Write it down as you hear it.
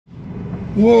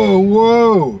Whoa,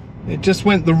 whoa! It just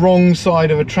went the wrong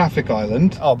side of a traffic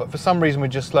island. Oh, but for some reason we're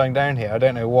just slowing down here. I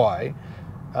don't know why.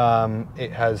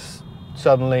 It has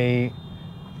suddenly...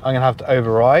 I'm gonna have to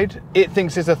override. It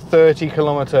thinks it's a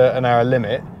 30km/h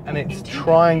limit and it's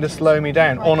trying to slow me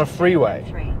down on a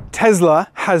freeway. Tesla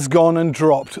has gone and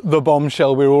dropped the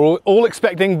bombshell we were all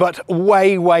expecting, but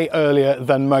way, way earlier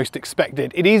than most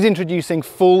expected. It is introducing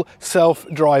full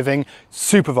self-driving,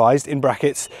 supervised in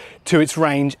brackets, to its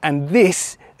range, and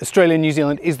this, Australia and New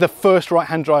Zealand, is the first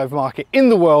right-hand drive market in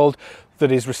the world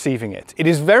that is receiving it. It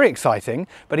is very exciting,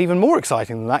 but even more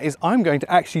exciting than that is I'm going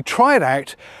to actually try it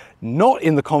out, not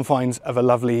in the confines of a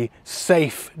lovely,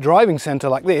 safe driving centre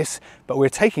like this, but we're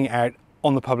taking it out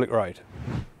on the public road.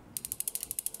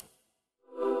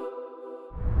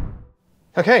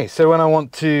 Okay, so when I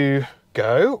want to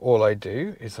go, all I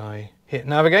do is I hit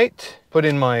navigate, put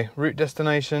in my route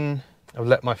destination, I've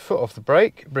let my foot off the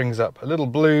brake, it brings up a little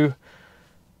blue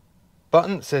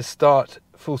button that says start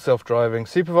full self-driving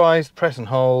supervised, press and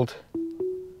hold.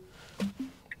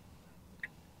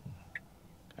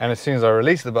 And as soon as I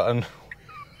release the button,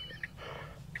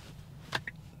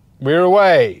 we're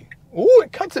away. Oh,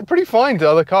 it cuts it pretty fine to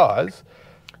other cars.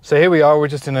 So here we are, we're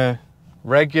just in a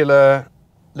regular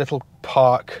little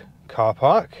car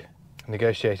park,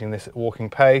 negotiating this at walking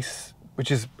pace,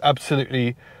 which is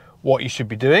absolutely what you should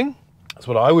be doing. That's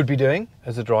what I would be doing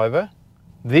as a driver.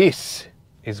 This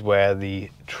is where the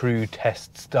true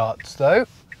test starts though.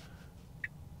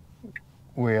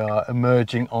 We are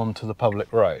emerging onto the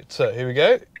public road. So here we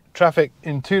go. Traffic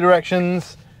in two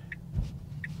directions.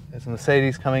 There's a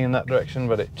Mercedes coming in that direction,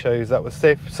 but it chose that was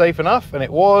safe enough, and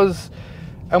it was.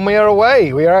 And we are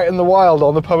away. We are out in the wild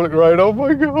on the public road. Oh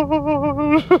my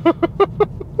God.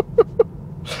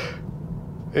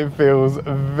 It feels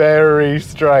very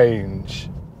strange.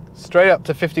 Straight up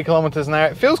to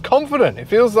 50km/h. It feels confident. It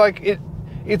feels like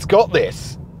it's got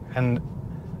this. And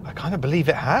I kind of believe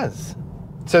it has.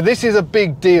 So this is a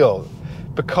big deal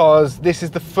because this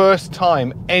is the first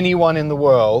time anyone in the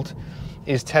world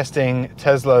is testing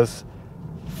Tesla's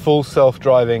full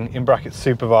self-driving, in brackets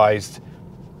supervised,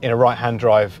 in a right-hand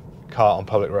drive car on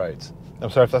public roads.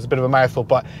 I'm sorry if that's a bit of a mouthful,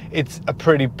 but it's a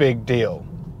pretty big deal.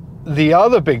 The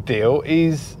other big deal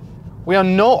is we are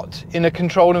not in a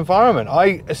controlled environment.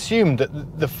 I assumed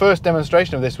that the first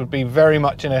demonstration of this would be very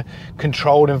much in a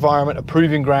controlled environment, a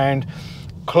proving ground,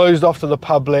 closed off to the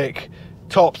public,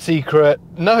 top secret.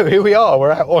 No, here we are.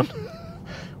 We're out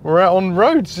on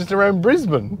roads just around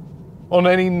Brisbane on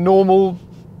any normal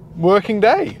working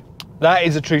day. That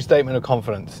is a true statement of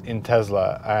confidence in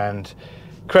Tesla, and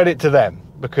credit to them,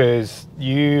 because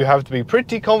you have to be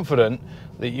pretty confident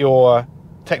that your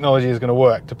technology is going to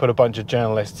work to put a bunch of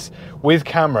journalists with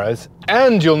cameras,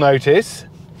 and you'll notice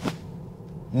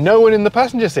no one in the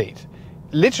passenger seat.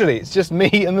 Literally, it's just me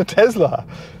and the Tesla.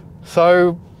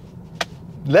 So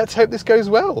let's hope this goes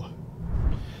well.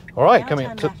 All right, coming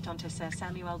up to left onto Sir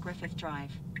Samuel Griffith Drive.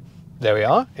 There we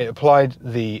are. It applied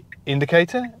the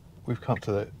indicator. We've come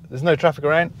to there's no traffic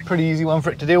around. Pretty easy one for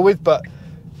it to deal with, but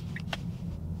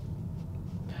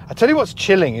I tell you what's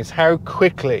chilling is how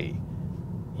quickly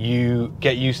you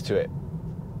get used to it.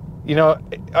 You know,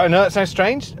 I know that sounds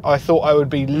strange. I thought I would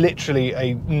be literally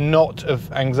a knot of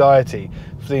anxiety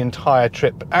for the entire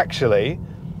trip, but actually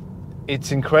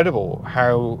it's incredible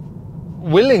how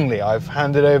willingly I've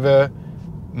handed over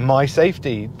my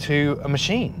safety to a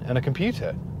machine and a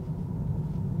computer.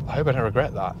 I hope I don't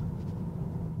regret that.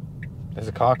 There's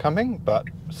a car coming, but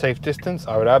safe distance,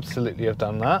 I would absolutely have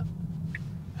done that.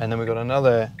 And then we've got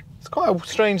another, it's quite a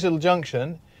strange little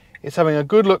junction. It's having a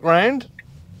good look round.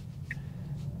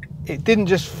 It didn't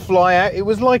just fly out, it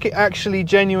was like it actually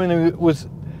genuinely was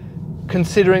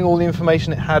considering all the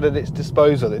information it had at its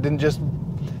disposal. It didn't just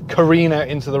careen out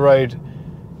into the road.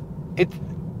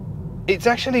 It's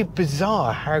actually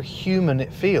bizarre how human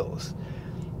it feels.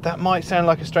 That might sound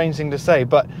like a strange thing to say,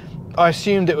 but I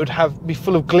assumed it would be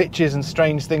full of glitches and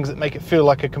strange things that make it feel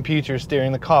like a computer is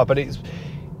steering the car, but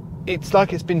it's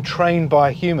like it's been trained by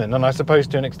a human, and I suppose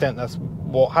to an extent that's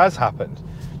what has happened.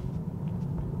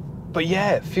 But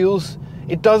yeah,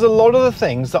 it does a lot of the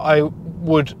things that I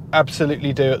would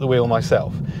absolutely do at the wheel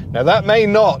myself. Now that may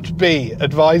not be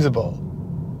advisable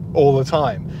all the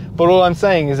time, but all I'm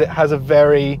saying is it has a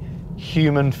very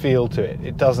human feel to it.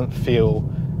 It doesn't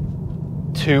feel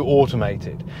too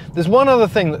automated. There's one other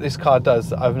thing that this car does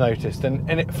that I've noticed,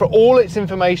 and for all its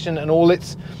information and all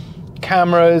its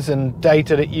cameras and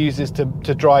data that it uses to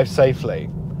drive safely,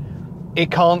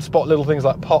 it can't spot little things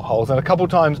like potholes. And a couple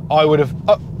of times I would have,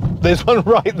 oh, there's one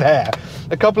right there.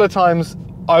 A couple of times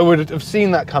I would have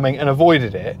seen that coming and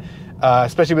avoided it,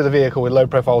 especially with a vehicle with low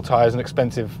profile tires and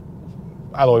expensive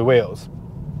alloy wheels.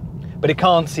 But it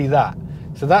can't see that.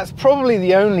 So that's probably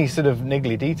the only sort of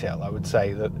niggly detail, I would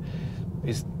say, that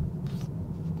is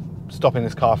stopping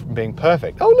this car from being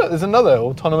perfect. Oh look, there's another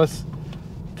autonomous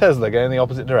Tesla going in the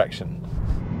opposite direction.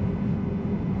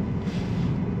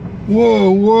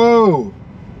 Whoa, whoa!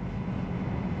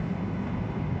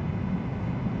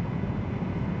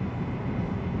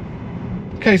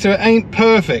 Okay, so it ain't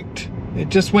perfect. It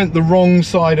just went the wrong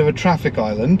side of a traffic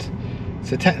island.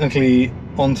 So technically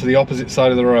onto the opposite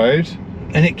side of the road.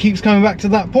 And it keeps coming back to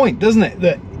that point, doesn't it?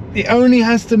 That it only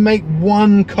has to make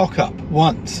one cock up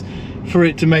once for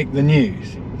it to make the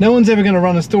news. No one's ever going to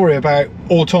run a story about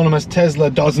autonomous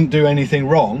Tesla doesn't do anything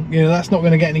wrong. You know, that's not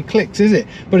going to get any clicks, is it?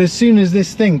 But as soon as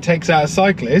this thing takes out a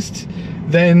cyclist,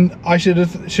 then I should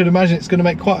imagine it's going to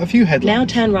make quite a few headlines. Now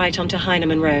turn right onto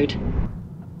Heinemann Road.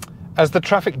 As the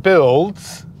traffic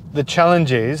builds, the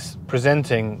challenges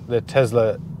presenting the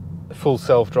Tesla full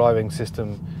self-driving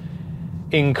system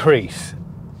increase.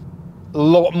 A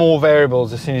lot more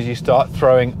variables as soon as you start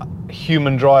throwing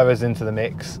human drivers into the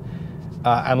mix.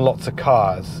 And lots of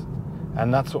cars,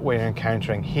 and that's what we're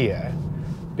encountering here.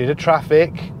 Bit of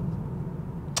traffic,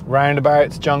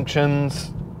 roundabouts,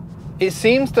 junctions. It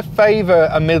seems to favour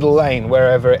a middle lane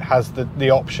wherever it has the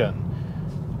option.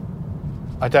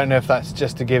 I don't know if that's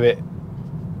just to give it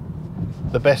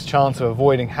the best chance of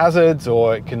avoiding hazards,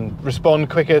 or it can respond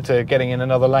quicker to getting in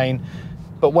another lane.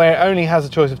 But where it only has a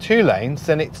choice of 2 lanes,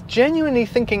 then it's genuinely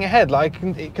thinking ahead. Like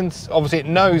it can obviously, it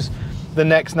knows the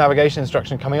next navigation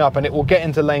instruction coming up, and it will get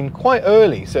into lane quite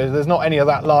early, so there's not any of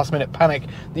that last minute panic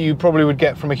that you probably would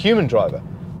get from a human driver.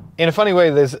 In a funny way,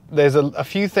 there's a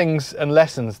few things and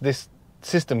lessons this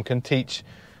system can teach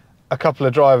a couple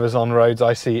of drivers on roads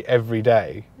I see every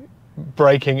day.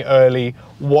 Braking early,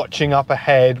 watching up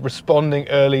ahead, responding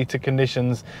early to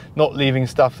conditions, not leaving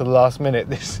stuff to the last minute.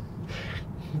 This,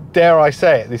 dare I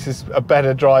say it, this is a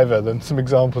better driver than some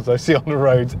examples I see on the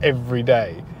roads every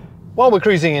day. While we're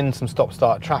cruising in some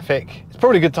stop-start traffic, it's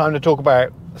probably a good time to talk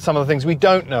about some of the things we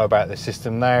don't know about this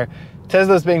system. Now,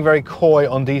 Tesla's being very coy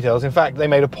on details. In fact, they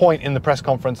made a point in the press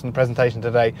conference and the presentation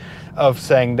today of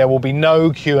saying there will be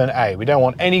no Q&A. We don't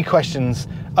want any questions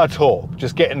at all.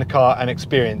 Just get in the car and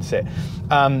experience it.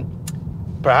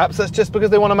 Perhaps that's just because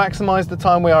they want to maximize the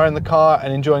time we are in the car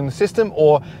and enjoying the system,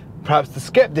 or perhaps the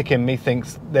skeptic in me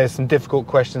thinks there's some difficult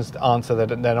questions to answer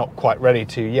that they're not quite ready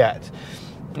to yet.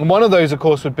 And one of those, of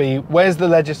course, would be, where's the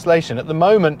legislation? At the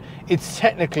moment, it's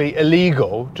technically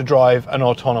illegal to drive an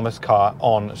autonomous car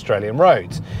on Australian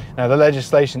roads. Now, the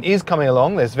legislation is coming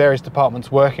along. There's various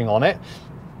departments working on it.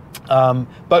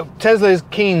 But Tesla is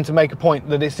keen to make a point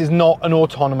that this is not an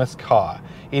autonomous car.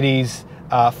 It is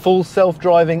full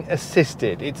self-driving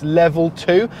assisted. It's level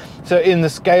 2. So in the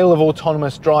scale of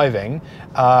autonomous driving,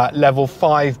 level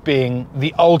 5 being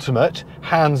the ultimate,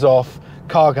 hands-off,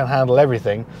 car can handle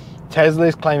everything. Tesla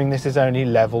is claiming this is only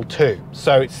level 2.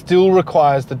 So it still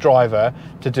requires the driver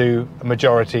to do a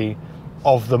majority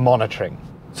of the monitoring.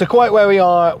 So quite where we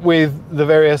are with the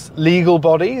various legal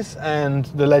bodies and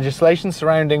the legislation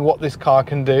surrounding what this car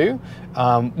can do,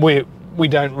 we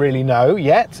don't really know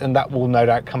yet, and that will no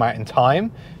doubt come out in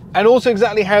time. And also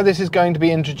exactly how this is going to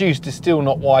be introduced is still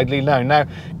not widely known. Now,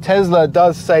 Tesla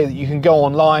does say that you can go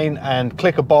online and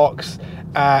click a box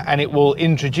and it will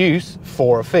introduce,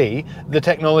 for a fee, the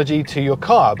technology to your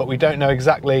car, but we don't know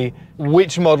exactly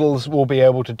which models will be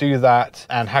able to do that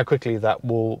and how quickly that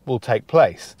will take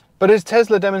place. But as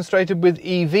Tesla demonstrated with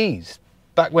EVs,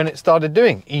 back when it started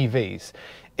doing EVs,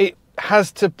 it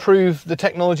has to prove the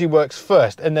technology works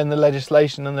first, and then the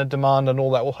legislation and the demand and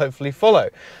all that will hopefully follow.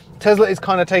 Tesla is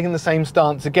kind of taking the same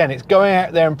stance again. It's going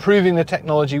out there and proving the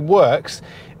technology works,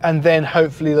 and then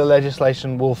hopefully the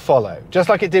legislation will follow. Just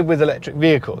like it did with electric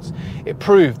vehicles. It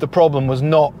proved the problem was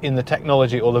not in the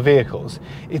technology or the vehicles.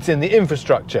 It's in the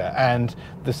infrastructure and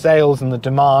the sales and the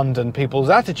demand and people's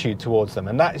attitude towards them.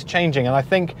 And that is changing. And I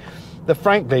think that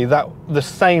frankly, that the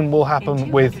same will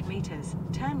happen with... In 200 meters,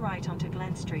 turn right onto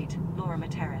Glen Street, Lorimer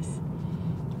Terrace.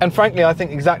 And frankly, I think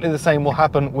exactly the same will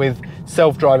happen with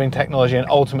self-driving technology and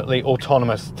ultimately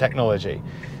autonomous technology.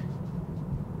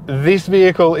 This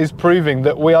vehicle is proving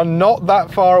that we are not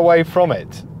that far away from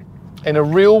it. In a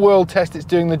real world test, it's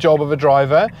doing the job of a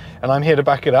driver, and I'm here to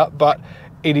back it up, but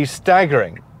it is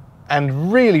staggering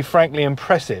and really, frankly,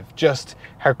 impressive just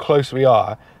how close we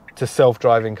are to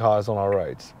self-driving cars on our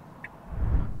roads.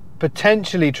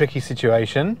 Potentially tricky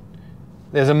situation.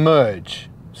 There's a merge.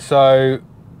 So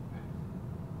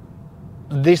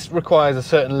this requires a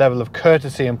certain level of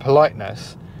courtesy and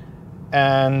politeness,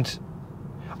 and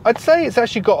I'd say it's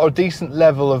actually got a decent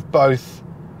level of both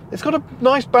It's got a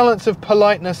nice balance of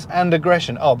politeness and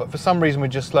aggression. Oh, but for some reason we're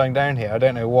just slowing down here. I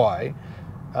don't know why.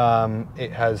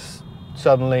 It has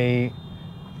suddenly,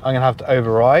 I'm gonna have to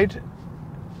override.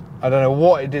 I don't know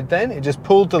what it did then. It just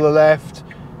pulled to the left,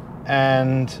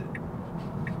 and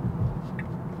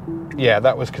yeah,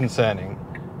 that was concerning.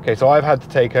 Okay, so I've had to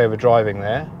take over driving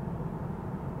there.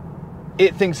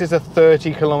 It thinks it's a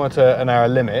 30km/h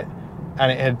limit,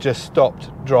 and it had just stopped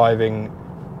driving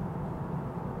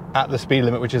at the speed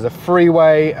limit, which is a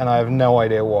freeway, and I have no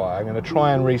idea why. I'm going to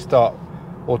try and restart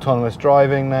autonomous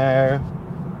driving now.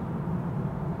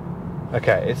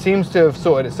 Okay, it seems to have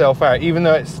sorted itself out, even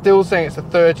though it's still saying it's a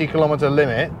 30km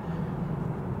limit.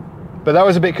 But that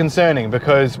was a bit concerning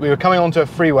because we were coming onto a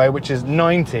freeway, which is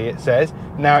 90, it says.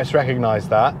 Now it's recognised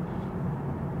that.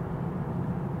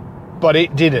 But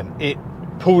it didn't. It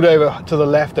pulled over to the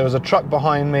left. There was a truck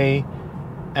behind me,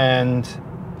 and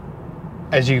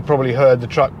as you probably heard, the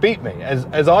truck beat me,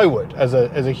 as I would, as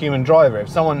a human driver. If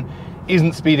someone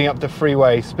isn't speeding up to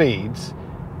freeway speeds,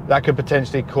 that could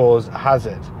potentially cause a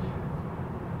hazard.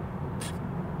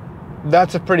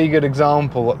 That's a pretty good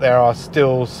example that there are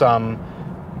still some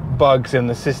bugs in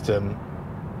the system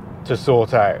to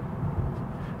sort out.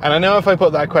 And I know if I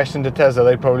put that question to Tesla,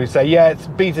 they'd probably say, yeah, it's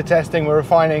beta testing, we're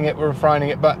refining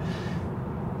it, but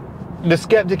the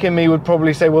skeptic in me would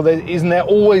probably say, well, isn't there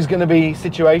always going to be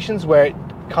situations where it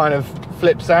kind of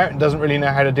flips out and doesn't really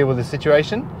know how to deal with the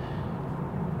situation?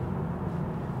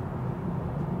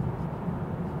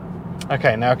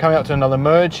 Okay, now coming up to another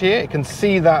merge here, you can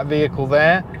see that vehicle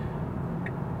there.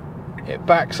 It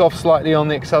backs off slightly on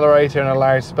the accelerator and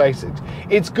allows space.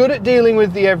 It's good at dealing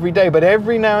with the everyday, but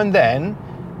every now and then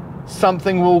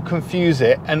something will confuse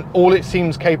it, and all it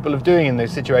seems capable of doing in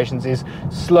those situations is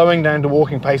slowing down to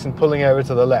walking pace and pulling over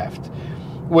to the left,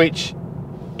 which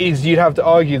is, you'd have to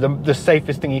argue, the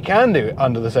safest thing you can do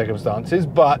under the circumstances,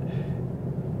 but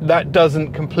that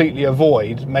doesn't completely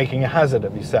avoid making a hazard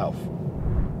of yourself.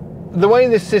 The way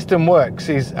this system works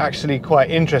is actually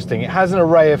quite interesting. It has an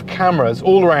array of cameras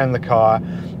all around the car,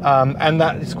 and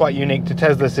that is quite unique to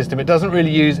Tesla's system. It doesn't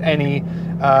really use any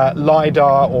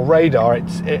LiDAR or radar.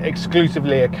 It's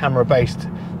exclusively a camera-based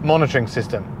monitoring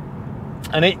system.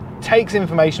 And it takes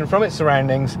information from its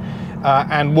surroundings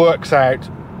and works out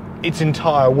its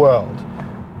entire world.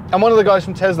 And one of the guys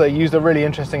from Tesla used a really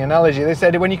interesting analogy. They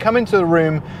said when you come into the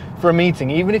room for a meeting,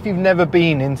 even if you've never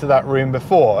been into that room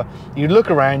before, you'd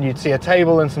look around, you'd see a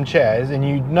table and some chairs, and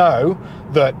you'd know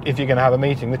that if you're going to have a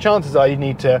meeting, the chances are you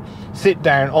need to sit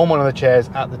down on one of the chairs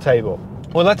at the table.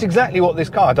 Well, that's exactly what this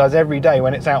car does every day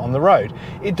when it's out on the road.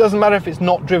 It doesn't matter if it's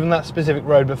not driven that specific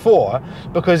road before,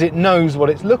 because it knows what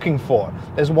it's looking for.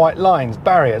 There's white lines,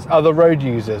 barriers, other road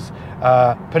users,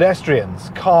 pedestrians,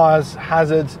 cars,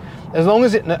 hazards. As long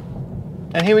as it...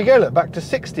 And here we go, look, back to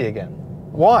 60 again.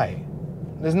 Why?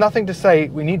 There's nothing to say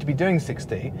we need to be doing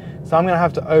 60, so I'm going to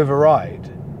have to override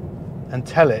and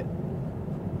tell it.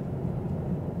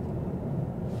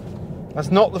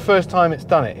 That's not the first time it's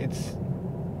done it.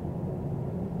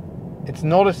 It's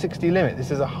not a 60 limit,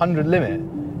 this is a 100 limit,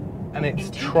 and it's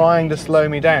trying to slow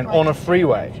me down on a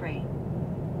freeway.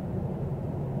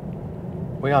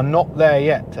 We are not there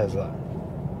yet, Tesla.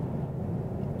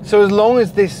 So as long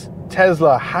as this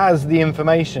Tesla has the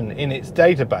information in its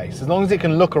database, as long as it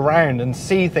can look around and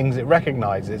see things it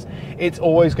recognizes, it's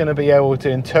always going to be able to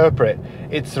interpret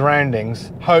its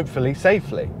surroundings, hopefully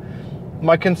safely.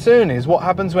 My concern is what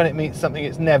happens when it meets something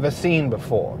it's never seen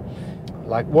before.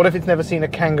 Like, what if it's never seen a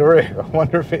kangaroo? I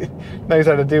wonder if it knows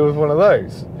how to deal with one of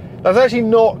those. That's actually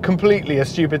not completely a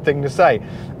stupid thing to say.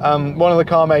 One of the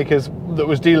car makers that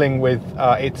was dealing with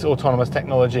its autonomous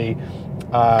technology,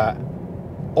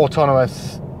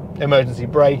 autonomous emergency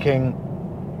braking,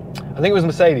 I think it was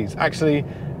Mercedes, actually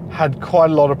had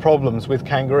quite a lot of problems with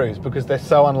kangaroos because they're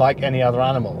so unlike any other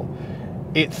animal.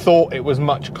 It thought it was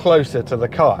much closer to the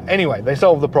car. Anyway, they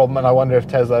solved the problem, and I wonder if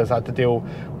Tesla has had to deal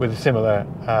with similar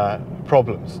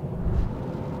problems.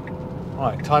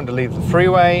 Right, time to leave the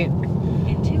freeway.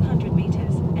 In 200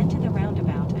 meters, enter the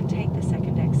roundabout and take the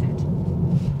second exit.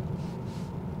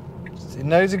 It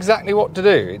knows exactly what to do.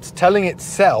 It's telling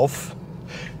itself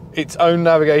its own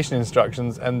navigation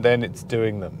instructions, and then it's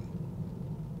doing them.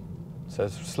 So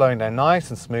it's slowing down nice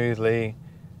and smoothly.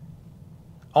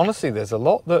 Honestly, there's a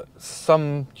lot that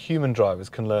some human drivers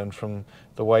can learn from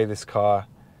the way this car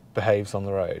behaves on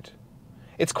the road.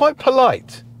 It's quite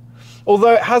polite,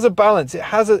 although it has a balance.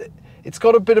 It's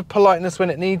got a bit of politeness when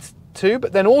it needs to,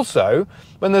 but then also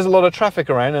when there's a lot of traffic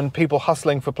around and people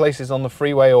hustling for places on the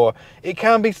freeway, or it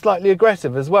can be slightly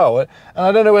aggressive as well. And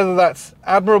I don't know whether that's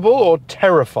admirable or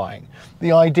terrifying.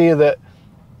 The idea that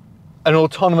an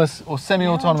autonomous or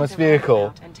semi-autonomous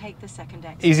vehicle And take the second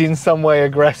exit. is in some way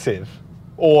aggressive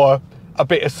or a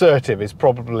bit assertive is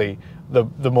probably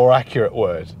the more accurate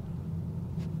word.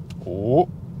 Ooh.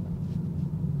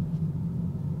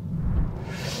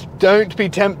 Don't be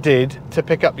tempted to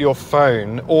pick up your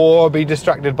phone or be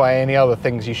distracted by any other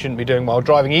things you shouldn't be doing while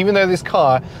driving. Even though this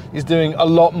car is doing a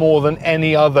lot more than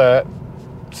any other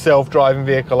self-driving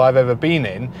vehicle I've ever been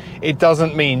in, it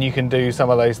doesn't mean you can do some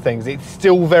of those things. It's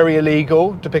still very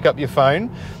illegal to pick up your phone,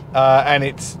 and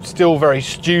it's still very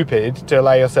stupid to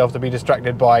allow yourself to be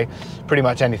distracted by pretty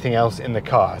much anything else in the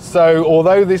car. So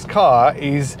although this car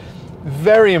is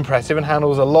very impressive and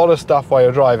handles a lot of stuff while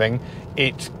you're driving,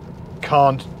 it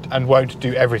can't and won't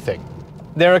do everything.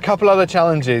 There are a couple other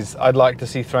challenges I'd like to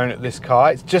see thrown at this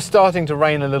car. It's just starting to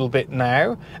rain a little bit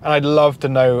now, and I'd love to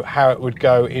know how it would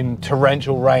go in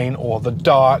torrential rain or the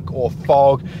dark or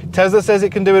fog. Tesla says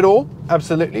it can do it all,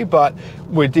 absolutely, but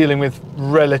we're dealing with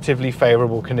relatively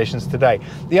favorable conditions today.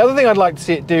 The other thing I'd like to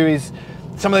see it do is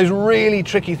some of those really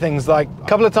tricky things, like a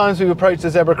couple of times we've approached a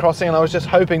zebra crossing and I was just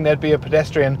hoping there'd be a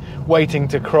pedestrian waiting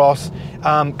to cross,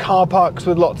 car parks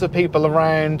with lots of people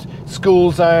around,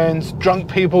 school zones, drunk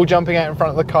people jumping out in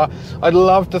front of the car. I'd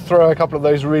love to throw a couple of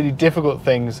those really difficult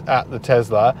things at the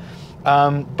Tesla,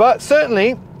 but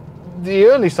certainly the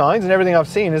early signs and everything I've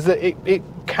seen is that it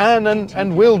can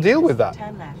and will deal with that.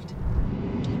 Turn left.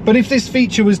 But if this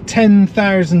feature was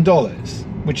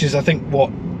 $10,000, which is I think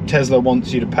what Tesla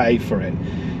wants you to pay for it,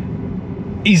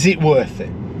 is it worth it?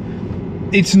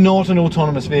 It's not an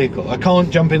autonomous vehicle. I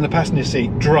can't jump in the passenger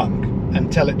seat drunk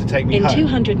and tell it to take me In home.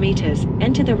 200 meters,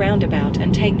 enter the roundabout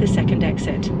and take the second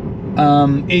exit.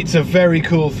 It's a very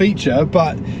cool feature,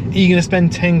 but are you going to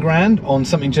spend 10 grand on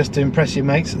something just to impress your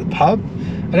mates at the pub?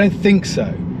 I don't think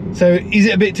so. So is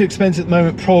it a bit too expensive at the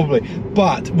moment? Probably.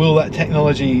 But will that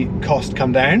technology cost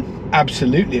come down?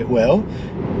 Absolutely it will.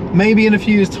 Maybe in a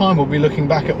few years' time we'll be looking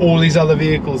back at all these other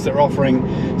vehicles that are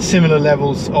offering similar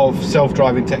levels of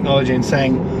self-driving technology and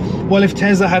saying, well, if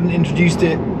Tesla hadn't introduced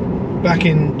it back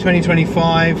in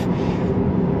 2025,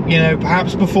 you know,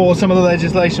 perhaps before some of the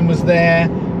legislation was there,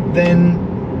 then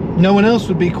no one else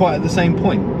would be quite at the same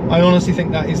point. I honestly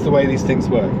think that is the way these things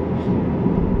work.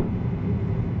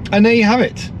 And there you have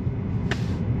it.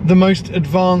 The most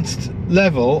advanced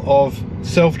level of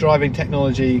self-driving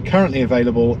technology currently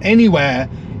available anywhere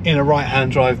in a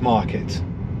right-hand drive market.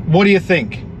 What do you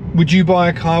think? Would you buy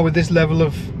a car with this level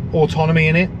of autonomy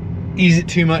in it? Is it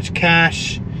too much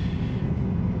cash?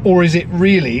 Or is it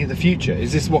really the future?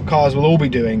 Is this what cars will all be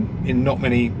doing in not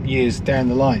many years down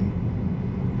the line?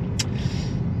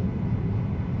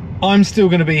 I'm still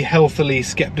going to be healthily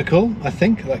skeptical, I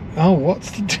think. Like, oh,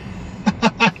 what's the...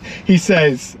 he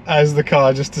says as the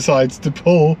car just decides to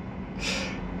pull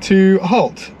to a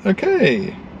halt.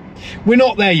 Okay. We're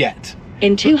not there yet.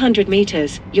 In 200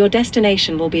 meters, your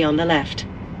destination will be on the left.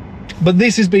 But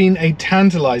this has been a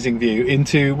tantalizing view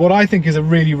into what I think is a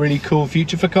really, really cool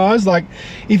future for cars. Like,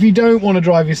 if you don't want to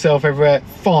drive yourself everywhere,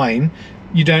 fine,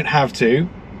 you don't have to.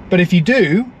 But if you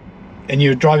do, and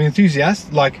you're a driving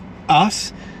enthusiast like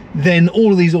us, then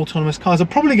all of these autonomous cars are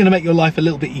probably going to make your life a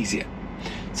little bit easier.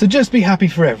 So just be happy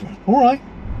for everyone, all right?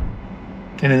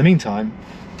 And in the meantime,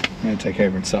 I'm going to take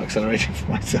over and start accelerating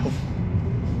for myself.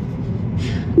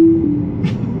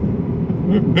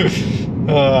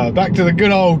 Back to the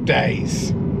good old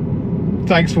days.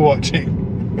 Thanks for watching.